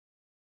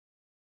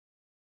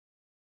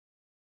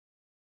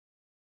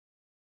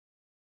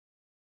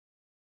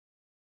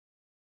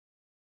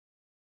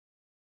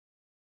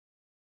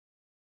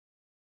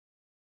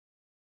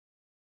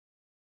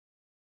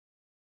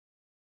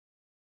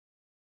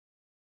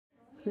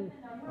I'm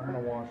gonna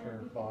wash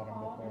her bottom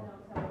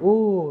before.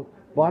 Ooh,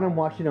 bottom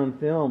washing on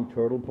film,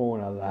 turtle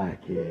porn. I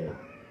like it.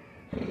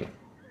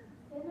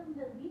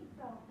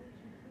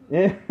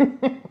 Yeah.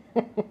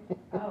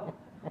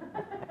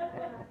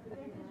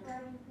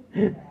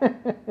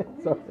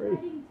 Sorry.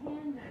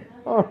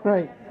 All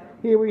right.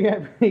 Here we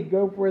have a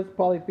Gophorus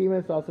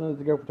polyphemus, also known as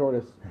the gopher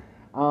tortoise.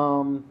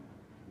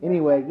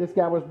 Anyway, this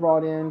guy was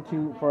brought in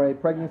for a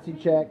pregnancy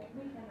check.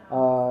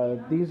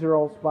 These are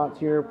all spots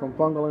here from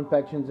fungal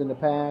infections in the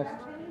past.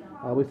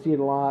 We see it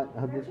a lot.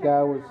 This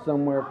guy was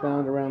somewhere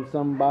found around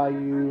some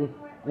bayou.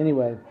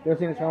 Anyway, they're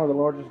saying it's one of the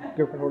largest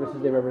gopher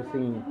tortoises they've ever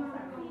seen.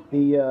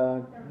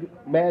 The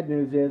bad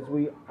news is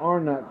we are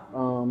not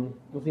don't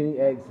see any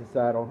eggs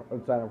inside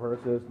of her,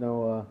 so there's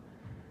no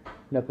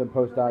nothing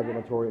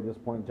post-ovulatory at this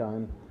point in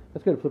time.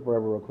 Let's go to flip her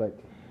over real quick.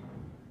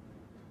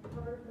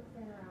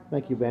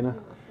 Thank you, Benna.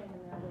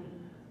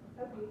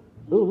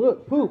 Oh,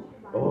 look, poop.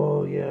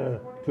 Oh, yeah.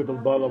 Turtle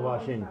bottle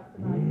washing.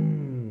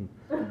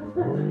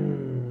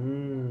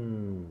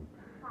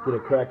 Get a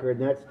cracker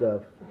and that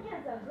stuff.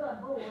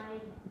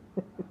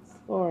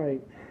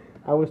 Alright.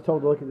 I was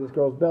told to look at this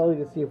girl's belly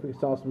to see if we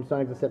saw some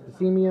signs of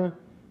septicemia.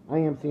 I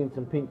am seeing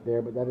some pink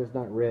there, but that is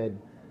not red.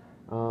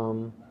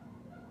 Oh,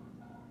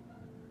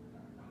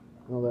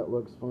 that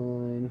looks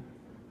fine.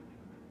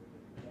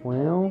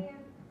 Well,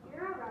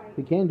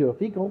 we can do a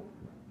fecal.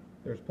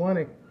 There's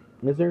plenty.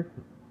 Is there?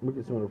 Look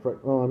at some of the front.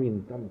 Oh, I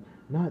mean,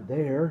 not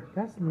there.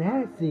 That's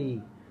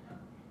nasty.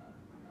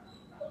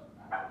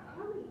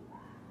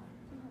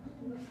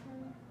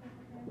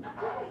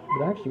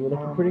 But actually, we're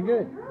looking pretty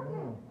good.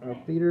 Our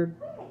feet are.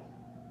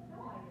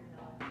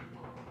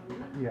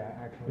 Yeah,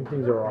 actually. These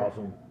things are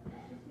awesome.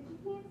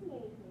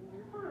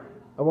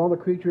 Of all the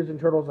creatures and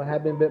turtles I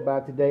have been bit by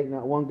to date,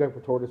 not one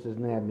gopher tortoise has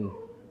nabbed me.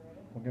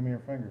 Well, give me your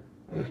finger.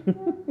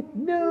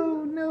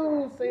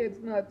 No, say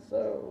it's not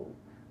so.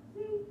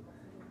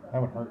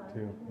 That would hurt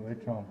too. They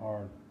chomp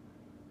hard.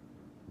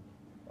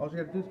 All you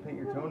gotta do is paint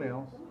your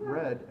toenails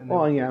red and then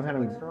I've had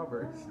them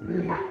strawberries.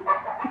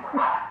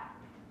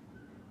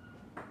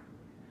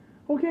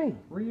 Okay.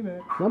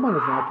 Remix. Someone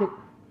doesn't like it.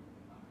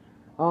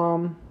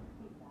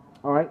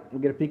 Alright,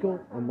 we'll get a fecal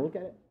and we'll look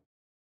at it.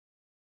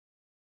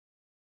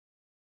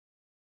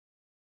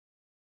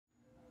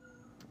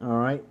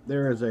 Alright,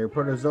 there is a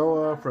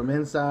protozoa from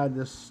inside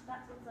this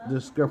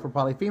gopher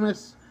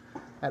polyphemus.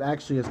 That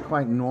actually is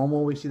quite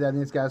normal. We see that in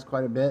these guys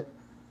quite a bit.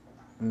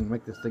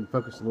 Make this thing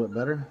focus a little bit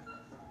better.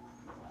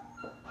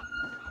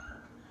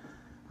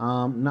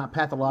 Not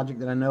pathologic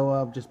that I know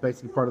of, just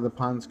basically part of the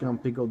pond scum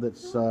fecal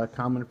that's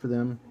common for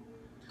them.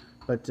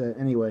 But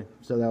anyway,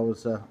 so that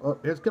was, oh,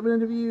 it's coming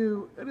into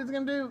view. What is it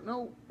going to do?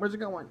 No, where's it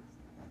going?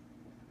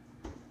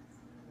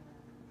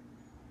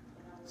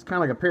 It's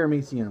kind of like a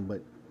paramecium,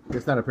 but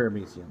it's not a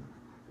paramecium.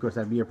 Of course,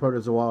 that'd be a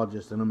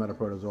protozoologist, and I'm not a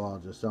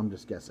protozoologist, so I'm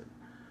just guessing.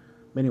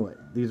 But anyway,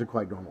 these are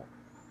quite normal.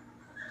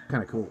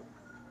 Kind of cool.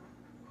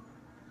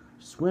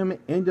 Swim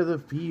into the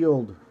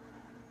field.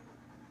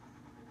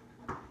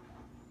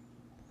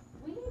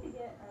 We need to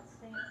get a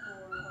stamp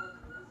for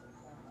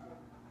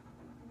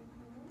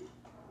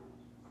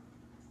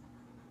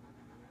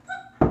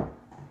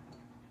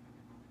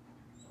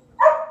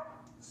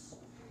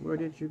Where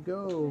did you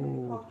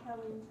go?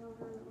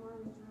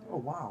 Oh,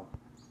 wow.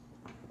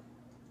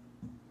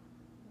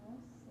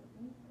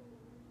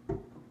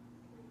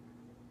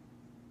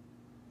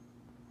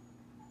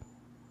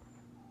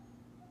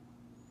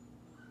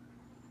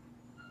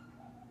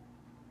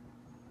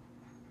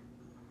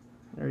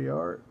 There you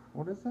are.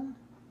 What is that?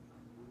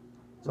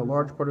 It's a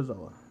large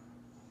protozoa.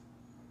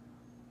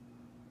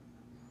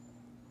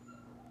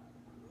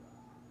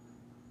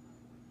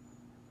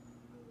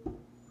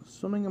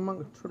 Swimming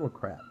among turtle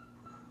crap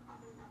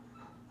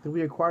that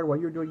we acquired while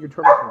you were doing your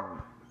turtle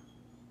farm.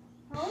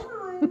 Hold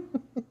on.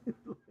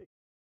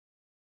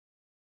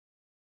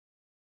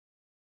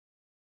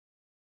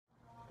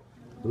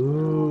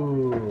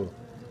 Ooh.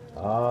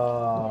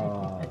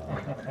 Ah.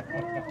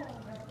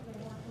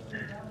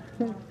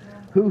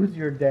 Who's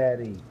your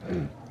daddy?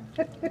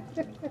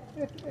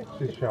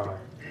 She's shy.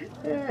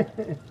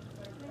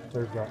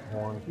 There's that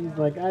horn. He's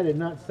like, I did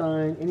not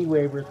sign any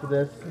waivers for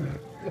this.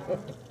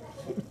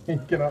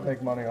 You cannot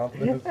make money off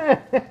this. I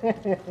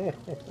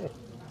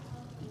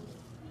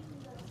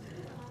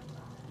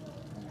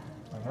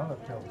know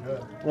that feels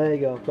good. There you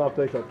go. Soft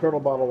facial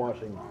turtle bottle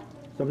washing.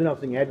 Something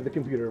else you can add to the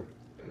computer.